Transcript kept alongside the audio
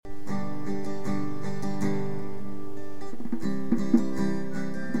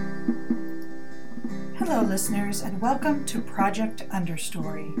listeners, and welcome to Project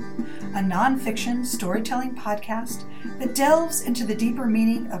Understory, a nonfiction storytelling podcast that delves into the deeper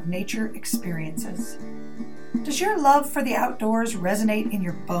meaning of nature experiences. Does your love for the outdoors resonate in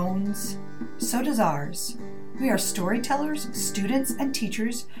your bones? So does ours. We are storytellers, students, and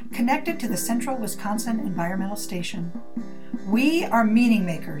teachers connected to the Central Wisconsin Environmental Station. We are meaning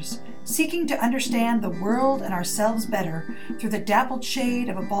makers, seeking to understand the world and ourselves better through the dappled shade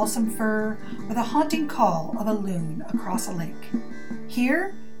of a balsam fir or the haunting call of a loon across a lake.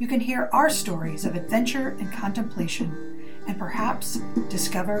 Here, you can hear our stories of adventure and contemplation, and perhaps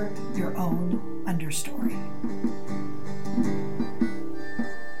discover your own understory.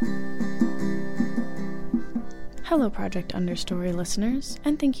 Hello, Project Understory listeners,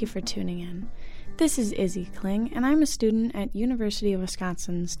 and thank you for tuning in. This is Izzy Kling, and I'm a student at University of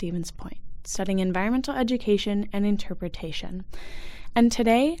Wisconsin-Stevens Point, studying environmental education and interpretation. And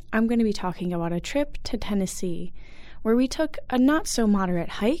today, I'm going to be talking about a trip to Tennessee, where we took a not-so-moderate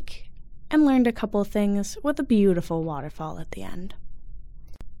hike and learned a couple things with a beautiful waterfall at the end.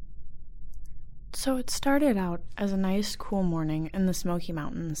 So it started out as a nice, cool morning in the Smoky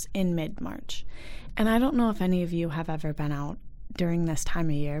Mountains in mid-March. And I don't know if any of you have ever been out during this time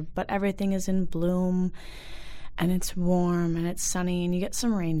of year, but everything is in bloom, and it's warm, and it's sunny, and you get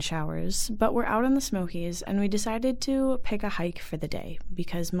some rain showers. But we're out in the Smokies, and we decided to pick a hike for the day,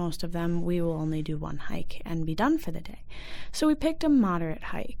 because most of them we will only do one hike and be done for the day. So we picked a moderate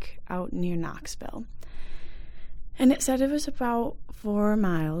hike out near Knoxville. And it said it was about 4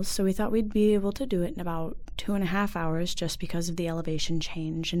 miles, so we thought we'd be able to do it in about 2.5 hours just because of the elevation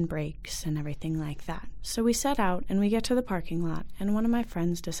change and breaks and everything like that. So we set out and we get to the parking lot, and one of my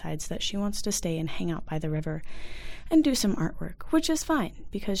friends decides that she wants to stay and hang out by the river and do some artwork, which is fine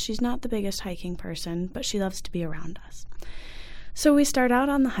because she's not the biggest hiking person, but she loves to be around us. So we start out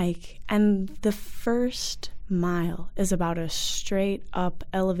on the hike, and the first mile is about a straight up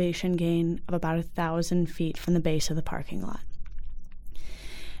elevation gain of about 1,000 feet from the base of the parking lot.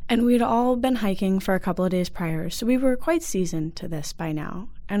 And we'd all been hiking for a couple of days prior, so we were quite seasoned to this by now.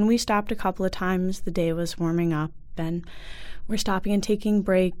 And we stopped a couple of times. The day was warming up, and we're stopping and taking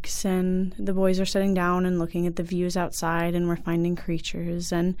breaks, and the boys are sitting down and looking at the views outside, and we're finding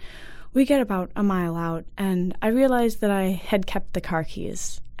creatures. And we get about a mile out, and I realized that I had kept the car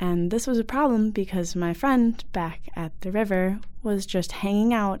keys. And this was a problem because my friend back at the river was just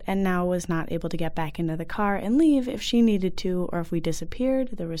hanging out and now was not able to get back into the car and leave if she needed to, or if we disappeared,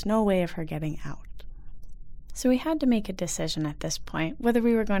 there was no way of her getting out. So we had to make a decision at this point, whether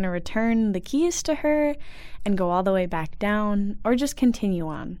we were going to return the keys to her and go all the way back down, or just continue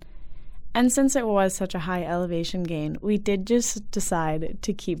on. And since it was such a high elevation gain, we did just decide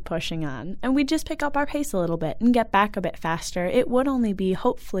to keep pushing on. And we'd just pick up our pace a little bit and get back a bit faster. It would only be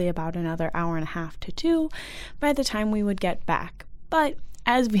hopefully about another 1.5 to 2 by the time we would get back. But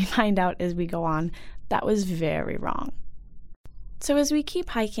as we find out as we go on, that was very wrong. So as we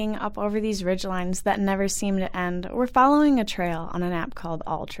keep hiking up over these ridgelines that never seem to end, we're following a trail on an app called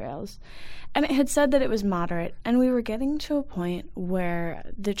All Trails. And it had said that it was moderate, and we were getting to a point where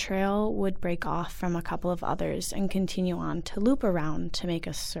the trail would break off from a couple of others and continue on to loop around to make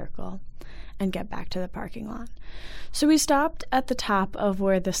a circle and get back to the parking lot. So we stopped at the top of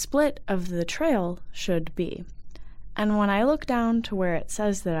where the split of the trail should be. And when I look down to where it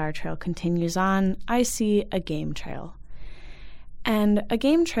says that our trail continues on, I see a game trail. And a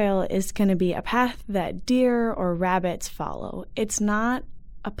game trail is going to be a path that deer or rabbits follow. It's not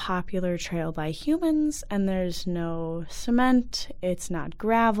a popular trail by humans, and there's no cement, it's not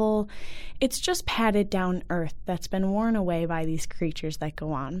gravel, it's just padded down earth that's been worn away by these creatures that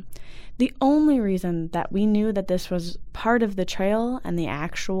go on. The only reason that we knew that this was part of the trail and the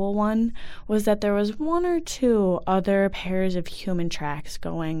actual one was that there was 1 or 2 other pairs of human tracks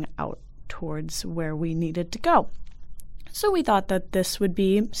going out towards where we needed to go. So we thought that this would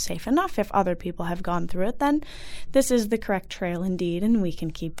be safe enough. If other people have gone through it, then this is the correct trail indeed, and we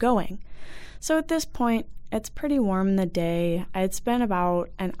can keep going. So at this point, it's pretty warm in the day. It's been about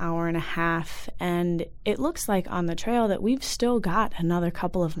 1.5 hours, and it looks like on the trail that we've still got another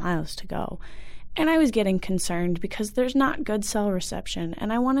couple of miles to go. And I was getting concerned because there's not good cell reception,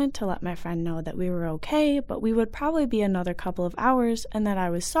 and I wanted to let my friend know that we were okay, but we would probably be another couple of hours, and that I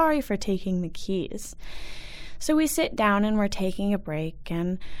was sorry for taking the keys. So we sit down and we're taking a break,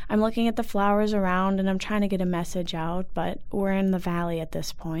 and I'm looking at the flowers around and I'm trying to get a message out, but we're in the valley at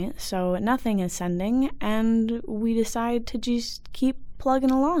this point, so nothing is sending, and we decide to just keep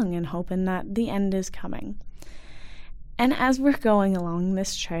plugging along and hoping that the end is coming. And as we're going along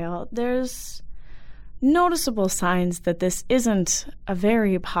this trail, there's noticeable signs that this isn't a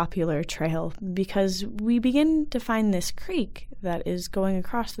very popular trail, because we begin to find this creek that is going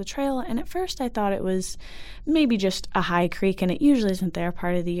across the trail, and at first I thought it was maybe just a high creek, and it usually isn't there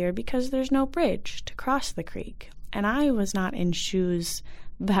part of the year because there's no bridge to cross the creek. And I was not in shoes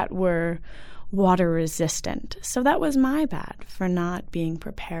that were water resistant, so that was my bad for not being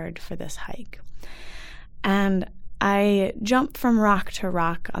prepared for this hike. And I jumped from rock to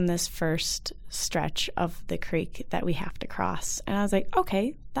rock on this first stretch of the creek that we have to cross. And I was like,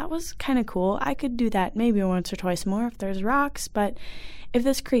 okay, that was kind of cool. I could do that maybe once or twice more if there's rocks, but if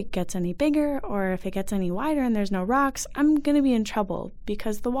this creek gets any bigger or if it gets any wider and there's no rocks, I'm going to be in trouble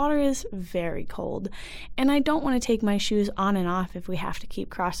because the water is very cold. And I don't want to take my shoes on and off if we have to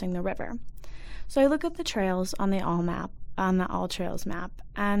keep crossing the river. So I look at the trails on the All Trails map,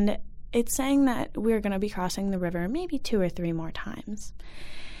 and it's saying that we're going to be crossing the river maybe 2 or 3 more times.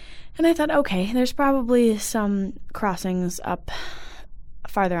 And I thought, okay, there's probably some crossings up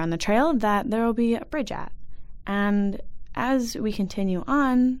farther on the trail that there will be a bridge at. And as we continue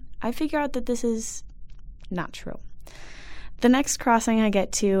on, I figure out that this is not true. The next crossing I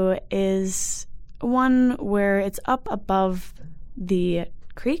get to is one where it's up above the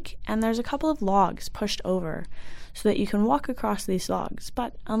creek, and there's a couple of logs pushed over so that you can walk across these logs.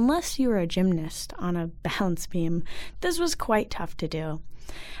 But unless you were a gymnast on a balance beam, this was quite tough to do.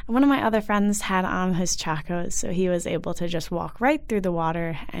 And one of my other friends had on his chacos, so he was able to just walk right through the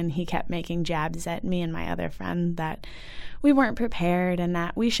water, and he kept making jabs at me and my other friend that we weren't prepared and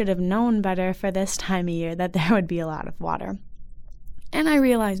that we should have known better for this time of year that there would be a lot of water. And I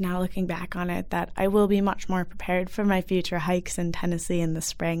realize now, looking back on it, that I will be much more prepared for my future hikes in Tennessee in the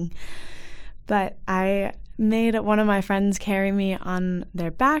spring. But I made one of my friends carry me on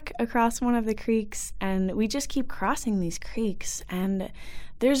their back across one of the creeks, and we just keep crossing these creeks, and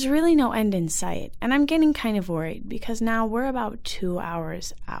there's really no end in sight. And I'm getting kind of worried because now we're about 2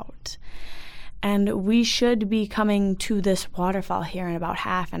 hours out, and we should be coming to this waterfall here in about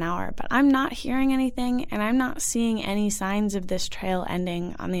half an hour, but I'm not hearing anything, and I'm not seeing any signs of this trail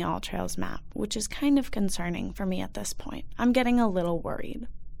ending on the All Trails map, which is kind of concerning for me at this point. I'm getting a little worried.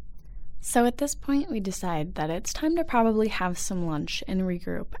 So at this point, we decide that it's time to probably have some lunch and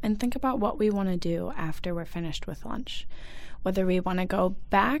regroup and think about what we want to do after we're finished with lunch. Whether we want to go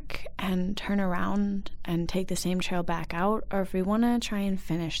back and turn around and take the same trail back out, or if we want to try and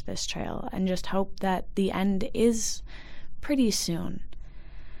finish this trail and just hope that the end is pretty soon.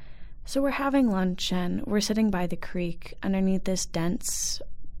 So we're having lunch and we're sitting by the creek underneath this dense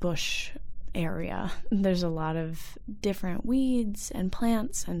bush area. There's a lot of different weeds and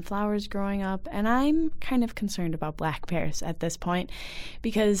plants and flowers growing up, and I'm kind of concerned about black bears at this point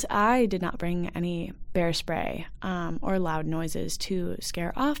because I did not bring any bear spray or loud noises to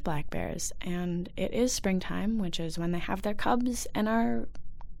scare off black bears, and it is springtime, which is when they have their cubs and are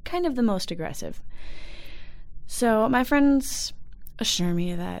kind of the most aggressive. So my friends assure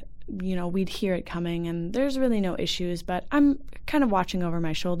me that we'd hear it coming and there's really no issues, but I'm kind of watching over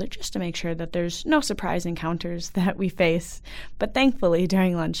my shoulder just to make sure that there's no surprise encounters that we face. But thankfully,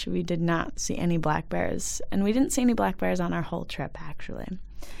 during lunch, we did not see any black bears, and we didn't see any black bears on our whole trip, actually.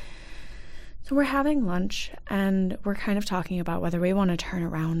 So we're having lunch, and we're kind of talking about whether we want to turn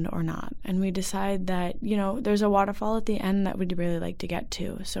around or not. And we decide that, there's a waterfall at the end that we'd really like to get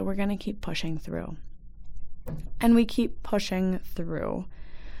to, so we're going to keep pushing through. And we keep pushing through.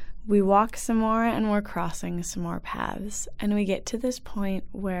 We walk some more and we're crossing some more paths, and we get to this point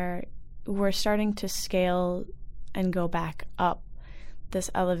where we're starting to scale and go back up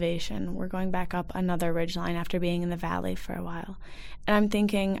this elevation. We're going back up another ridgeline after being in the valley for a while. And I'm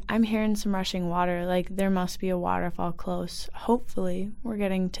thinking, I'm hearing some rushing water, like there must be a waterfall close. Hopefully, we're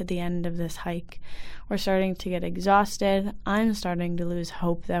getting to the end of this hike. We're starting to get exhausted. I'm starting to lose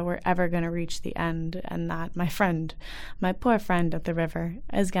hope that we're ever going to reach the end, and that my poor friend at the river,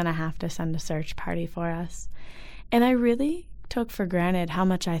 is going to have to send a search party for us. And I really took for granted how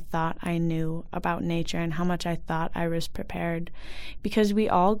much I thought I knew about nature and how much I thought I was prepared, because we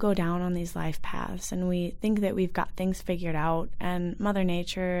all go down on these life paths and we think that we've got things figured out, and Mother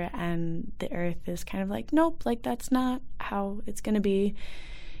Nature and the earth is kind of like, nope, like that's not how it's going to be.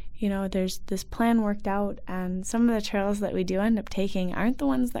 There's this plan worked out, and some of the trails that we do end up taking aren't the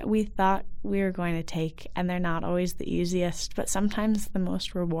ones that we thought we were going to take, and they're not always the easiest, but sometimes the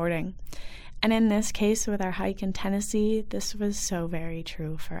most rewarding. And in this case, with our hike in Tennessee, this was so very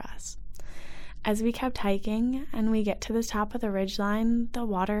true for us. As we kept hiking and we get to the top of the ridgeline, the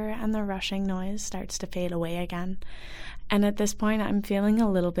water and the rushing noise starts to fade away again. And at this point, I'm feeling a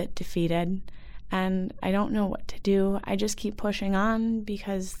little bit defeated, and I don't know what to do. I just keep pushing on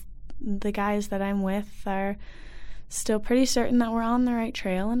because the guys that I'm with are still pretty certain that we're on the right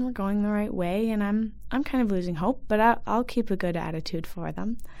trail and we're going the right way, and I'm kind of losing hope, but I'll keep a good attitude for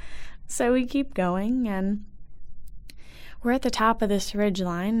them. So we keep going, and we're at the top of this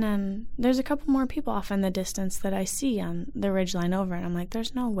ridgeline, and there's a couple more people off in the distance that I see on the ridgeline over, and I'm like,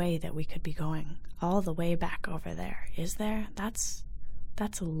 there's no way that we could be going all the way back over there, is there? That's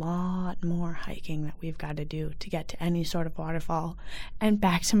a lot more hiking that we've got to do to get to any sort of waterfall and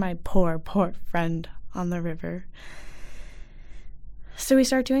back to my poor friend on the river. So we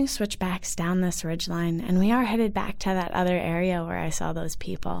start doing switchbacks down this ridgeline, and we are headed back to that other area where I saw those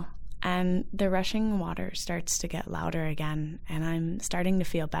people. And the rushing water starts to get louder again, and I'm starting to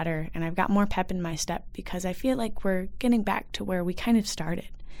feel better, and I've got more pep in my step because I feel like we're getting back to where we kind of started.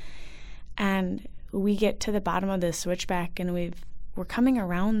 And we get to the bottom of this switchback, and we're coming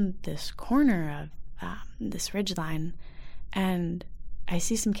around this corner of this ridgeline, and I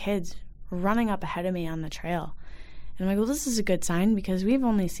see some kids running up ahead of me on the trail. And I'm like, well, this is a good sign because we've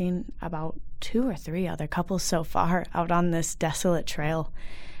only seen about 2 or 3 other couples so far out on this desolate trail.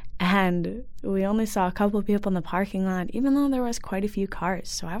 And we only saw a couple of people in the parking lot, even though there was quite a few cars.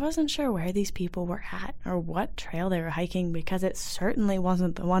 So I wasn't sure where these people were at or what trail they were hiking because it certainly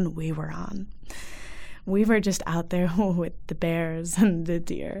wasn't the one we were on. We were just out there with the bears and the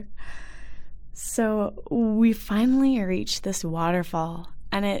deer. So we finally reached this waterfall,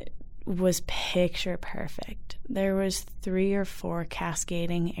 and it was picture perfect. There was 3 or 4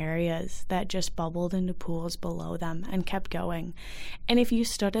 cascading areas that just bubbled into pools below them and kept going. And if you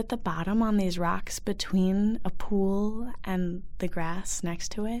stood at the bottom on these rocks between a pool and the grass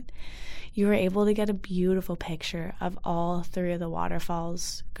next to it, you were able to get a beautiful picture of all 3 of the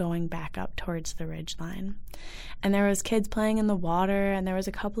waterfalls going back up towards the ridgeline. And there was kids playing in the water, and there was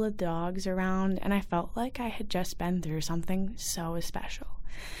a couple of dogs around, and I felt like I had just been through something so special.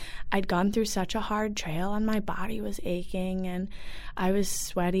 I'd gone through such a hard trail, and my body was aching, and I was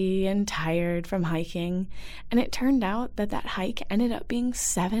sweaty and tired from hiking, and it turned out that hike ended up being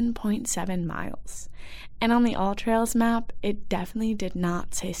 7.7 miles. And on the All Trails map, it definitely did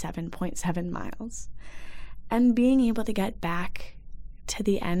not say 7.7 miles. And being able to get back to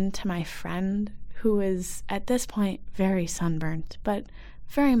the end to my friend, who was at this point very sunburnt, but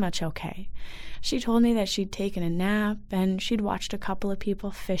very much okay. She told me that she'd taken a nap, and she'd watched a couple of people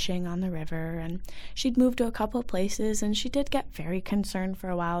fishing on the river, and she'd moved to a couple of places, and she did get very concerned for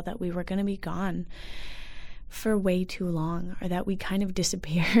a while that we were going to be gone for way too long, or that we kind of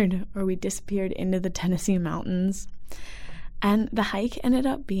disappeared, or we disappeared into the Tennessee mountains. And the hike ended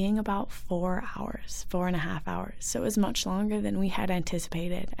up being about 4 hours, 4.5 hours. So it was much longer than we had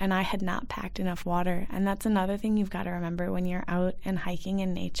anticipated. And I had not packed enough water. And that's another thing you've got to remember when you're out and hiking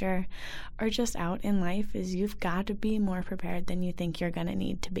in nature or just out in life is you've got to be more prepared than you think you're going to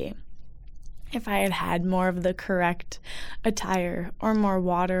need to be. If I had had more of the correct attire or more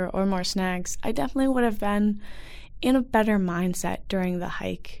water or more snacks, I definitely would have been in a better mindset during the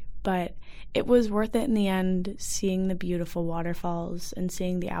hike. But it was worth it in the end, seeing the beautiful waterfalls and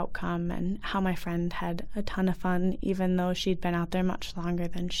seeing the outcome and how my friend had a ton of fun, even though she'd been out there much longer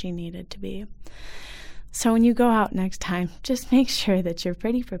than she needed to be. So when you go out next time, just make sure that you're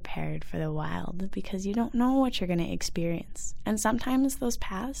pretty prepared for the wild because you don't know what you're going to experience. And sometimes those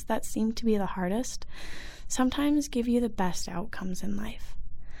paths that seem to be the hardest sometimes give you the best outcomes in life.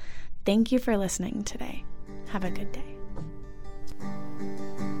 Thank you for listening today. Have a good day.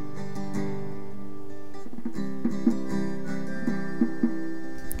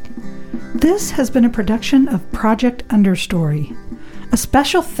 This has been a production of Project Understory. A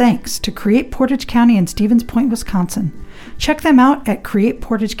special thanks to Create Portage County in Stevens Point, Wisconsin. Check them out at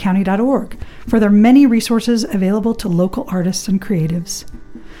createportagecounty.org for their many resources available to local artists and creatives.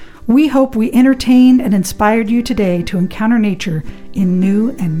 We hope we entertained and inspired you today to encounter nature in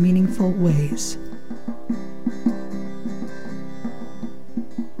new and meaningful ways.